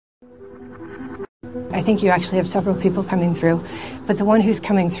I think you actually have several people coming through, but the one who's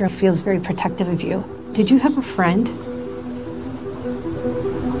coming through feels very protective of you. Did you have a friend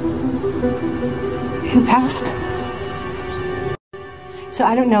who passed? So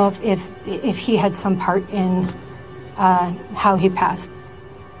I don't know if he had some part in how he passed,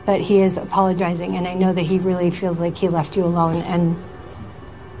 but he is apologizing, and I know that he really feels like he left you alone.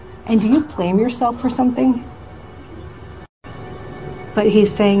 And do you blame yourself for something? But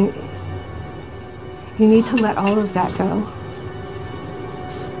he's saying you need to let all of that go.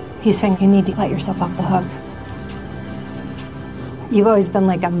 He's saying you need to let yourself off the hook. You've always been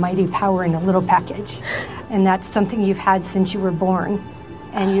like a mighty power in a little package, and that's something you've had since you were born,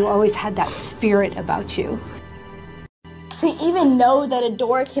 and you always had that spirit about you. To even know that a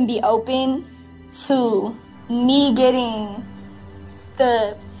door can be open to me getting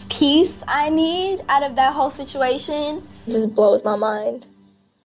the peace I need out of that whole situation just blows my mind.